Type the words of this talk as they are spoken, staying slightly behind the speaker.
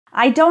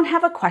I don't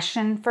have a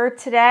question for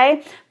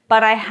today,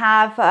 but I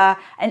have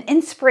an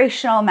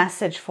inspirational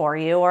message for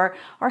you or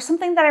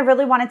something that I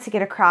really wanted to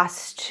get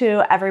across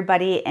to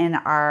everybody in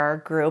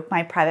our group,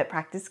 my private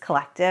practice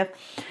collective,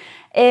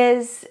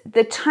 is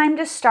the time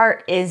to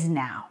start is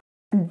now.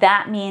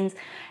 That means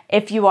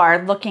if you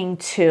are looking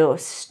to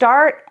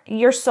start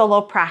your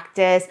solo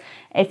practice,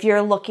 if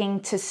you're looking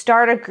to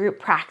start a group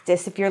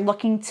practice, if you're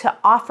looking to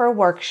offer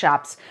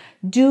workshops,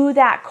 do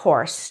that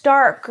course,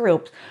 start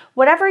groups,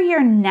 whatever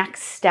your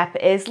next step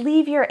is,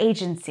 leave your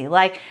agency.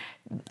 Like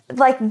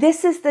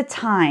this is the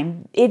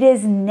time. It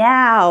is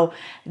now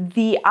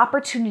the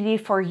opportunity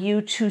for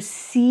you to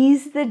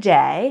seize the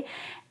day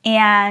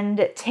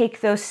and take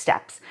those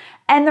steps.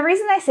 And the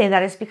reason I say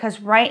that is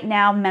because right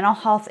now, mental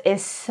health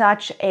is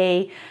such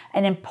an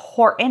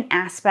important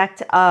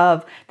aspect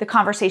of the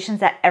conversations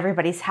that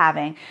everybody's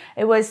having.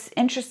 It was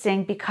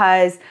interesting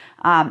because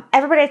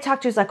everybody I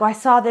talked to is like, oh, I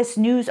saw this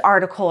news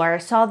article or I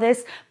saw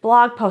this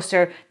blog post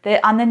or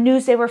on the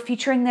news they were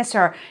featuring this,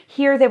 or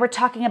here they were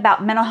talking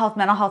about mental health.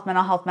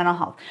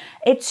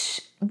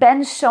 It's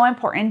been so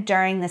important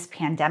during this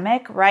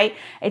pandemic, right?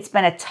 It's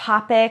been a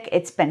topic,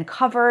 it's been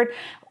covered.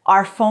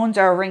 Our phones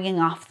are ringing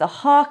off the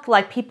hook,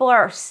 like people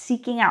are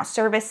seeking out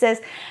services.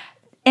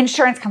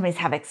 Insurance companies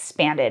have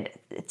expanded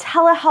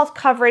telehealth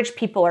coverage.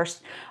 People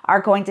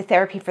are going to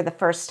therapy for the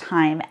first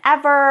time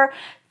ever.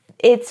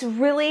 It's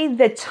really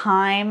the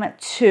time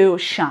to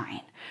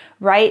shine,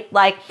 right?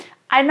 Like,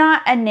 I'm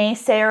not a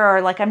naysayer or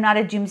I'm not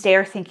a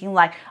doomsdayer thinking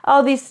like,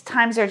 oh, these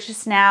times are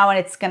just now and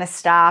it's going to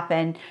stop.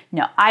 And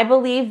no, I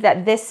believe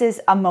that this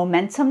is a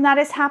momentum that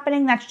is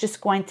happening that's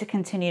just going to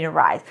continue to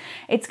rise.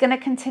 It's going to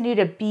continue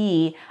to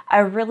be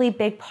a really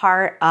big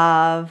part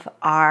of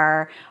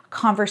our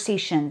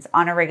conversations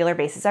on a regular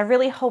basis. I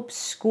really hope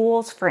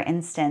schools, for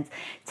instance,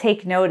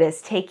 take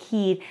notice, take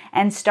heed,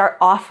 and start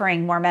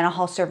offering more mental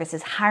health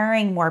services,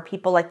 hiring more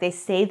people like they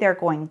say they're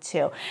going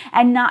to,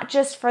 and not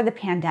just for the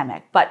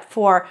pandemic, but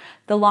for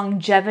the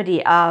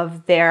longevity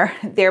of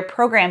their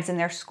programs and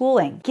their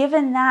schooling.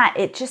 Given that,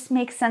 it just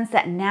makes sense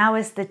that now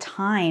is the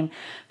time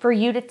for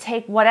you to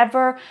take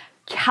whatever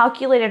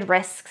calculated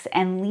risks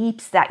and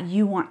leaps that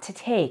you want to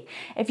take.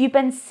 If you've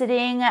been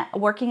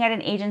working at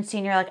an agency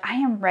and you're like, I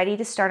am ready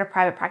to start a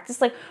private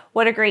practice,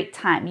 what a great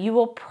time. You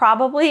will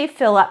probably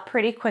fill up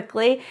pretty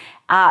quickly.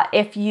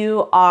 If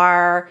you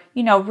are,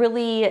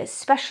 really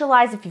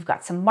specialized, if you've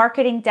got some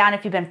marketing down,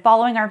 if you've been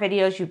following our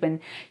videos, you've been,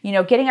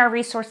 getting our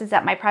resources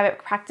at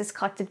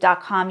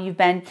myprivatepracticecollective.com, you've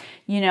been,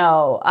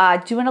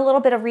 doing a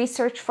little bit of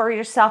research for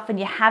yourself and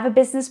you have a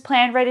business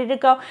plan ready to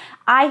go,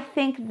 I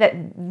think that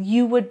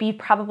you would be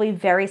probably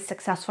very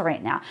successful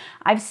right now.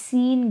 I've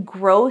seen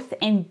growth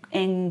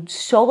in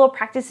solo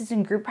practices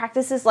and group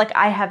practices like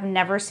I have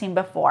never seen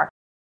before.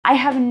 I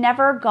have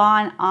never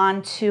gone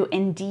on to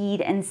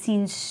Indeed and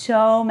seen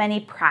so many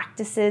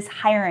practices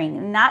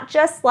hiring, not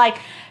just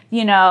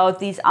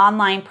these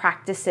online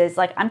practices.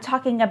 I'm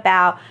talking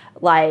about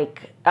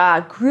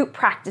group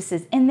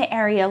practices in the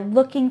area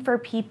looking for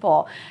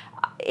people.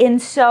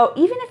 And so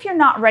even if you're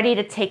not ready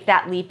to take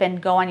that leap and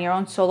go on your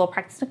own solo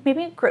practice,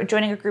 maybe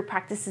joining a group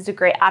practice is a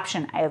great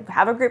option. I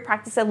have a group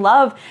practice. I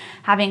love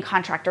having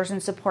contractors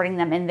and supporting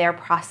them in their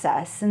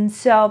process. And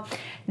so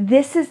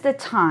this is the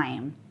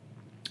time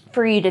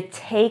for you to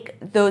take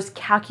those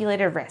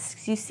calculated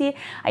risks. You see,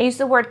 I use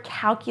the word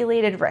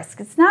calculated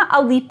risk. It's not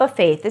a leap of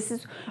faith.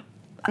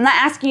 I'm not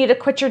asking you to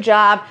quit your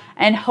job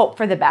and hope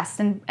for the best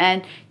and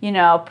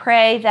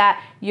pray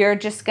that you're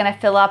just going to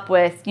fill up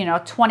with,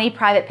 20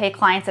 private pay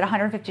clients at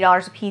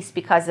 $150 a piece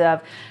because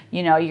of,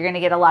 you're going to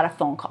get a lot of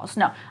phone calls.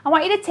 No, I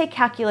want you to take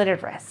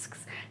calculated risks.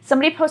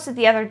 Somebody posted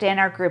the other day in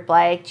our group,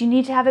 do you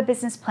need to have a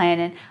business plan?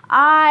 And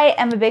I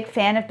am a big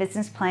fan of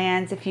business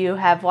plans. If you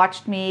have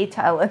watched me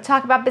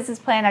talk about business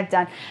plan, I've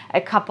done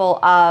a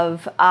couple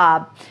of,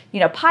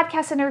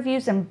 podcast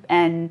interviews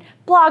and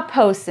blog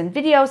posts and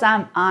videos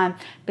on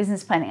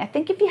business planning. I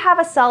think if you have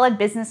a solid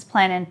business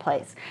plan in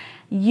place,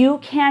 you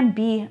can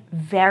be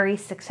very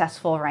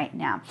successful right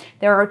now.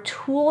 There are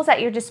tools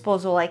at your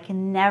disposal like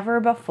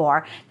never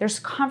before. There's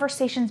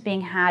conversations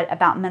being had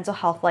about mental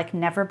health like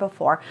never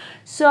before.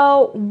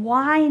 So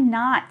why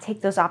not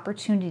take those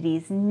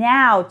opportunities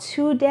now,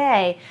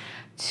 today,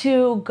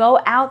 to go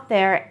out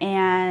there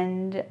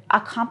and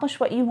accomplish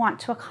what you want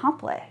to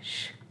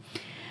accomplish?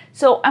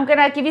 So I'm going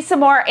to give you some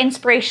more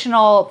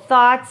inspirational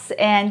thoughts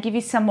and give you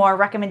some more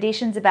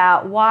recommendations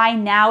about why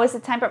now is the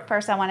time. But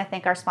first, I want to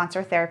thank our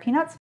sponsor,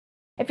 TherapyNotes.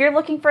 If you're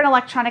looking for an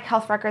electronic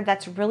health record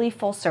that's really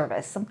full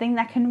service, something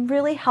that can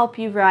really help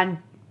you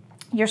run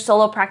your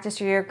solo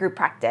practice or your group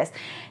practice,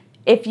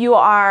 if you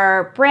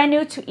are brand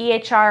new to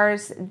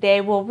EHRs,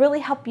 they will really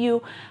help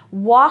you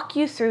walk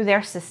you through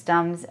their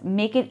systems,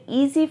 make it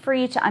easy for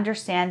you to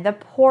understand the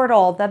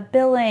portal, the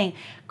billing,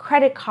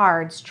 credit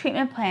cards,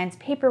 treatment plans,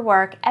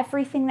 paperwork,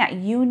 everything that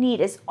you need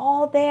is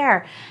all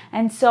there.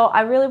 And so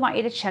I really want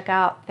you to check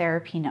out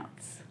TherapyNotes.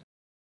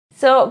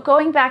 So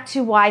going back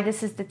to why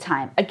this is the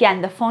time,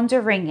 again, the phones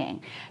are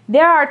ringing.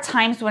 There are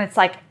times when it's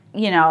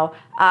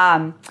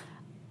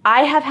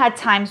I have had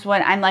times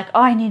when I'm like,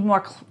 oh, I need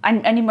more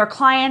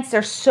clients.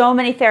 There's so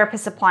many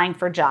therapists applying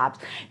for jobs.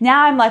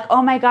 Now I'm like,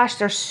 oh my gosh,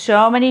 there's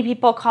so many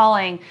people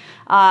calling,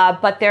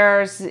 but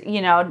there's,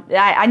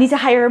 I need to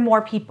hire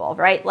more people,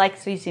 right? Like,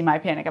 so you see my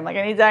panic. I'm like,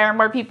 I need to hire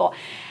more people.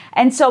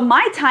 And so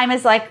my time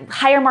is like,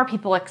 hire more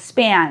people,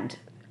 expand,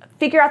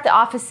 figure out the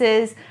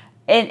offices.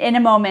 In a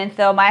moment,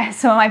 though,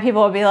 some of my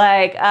people will be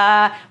like,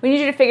 we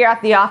need you to figure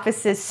out the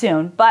offices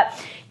soon. But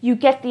you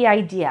get the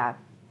idea.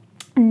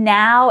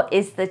 Now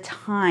is the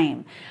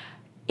time.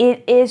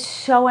 It is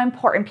so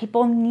important.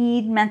 People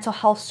need mental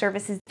health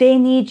services. They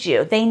need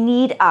you. They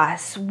need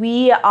us.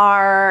 We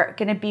are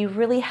going to be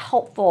really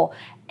helpful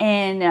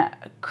in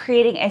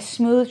creating a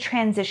smooth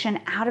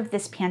transition out of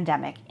this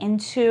pandemic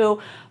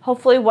into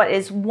hopefully what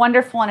is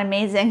wonderful and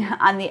amazing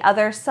on the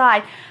other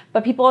side.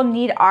 But people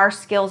need our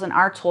skills and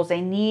our tools.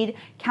 They need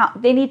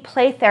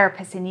play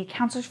therapists. They need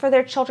counselors for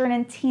their children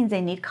and teens.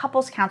 They need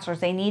couples counselors.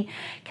 They need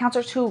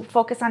counselors who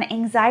focus on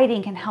anxiety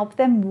and can help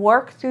them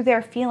work through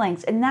their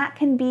feelings. And that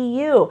can be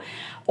you,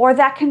 or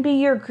that can be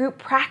your group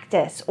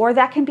practice, or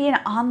that can be an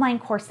online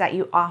course that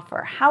you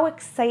offer. How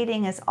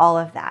exciting is all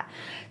of that?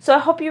 So I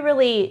hope you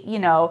really,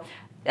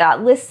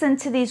 listen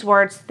to these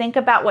words, think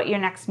about what your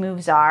next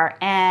moves are,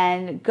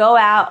 and go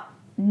out,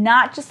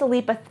 not just a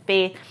leap of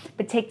faith,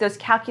 but take those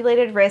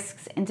calculated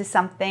risks into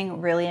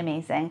something really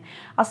amazing.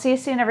 I'll see you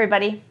soon,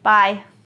 everybody. Bye.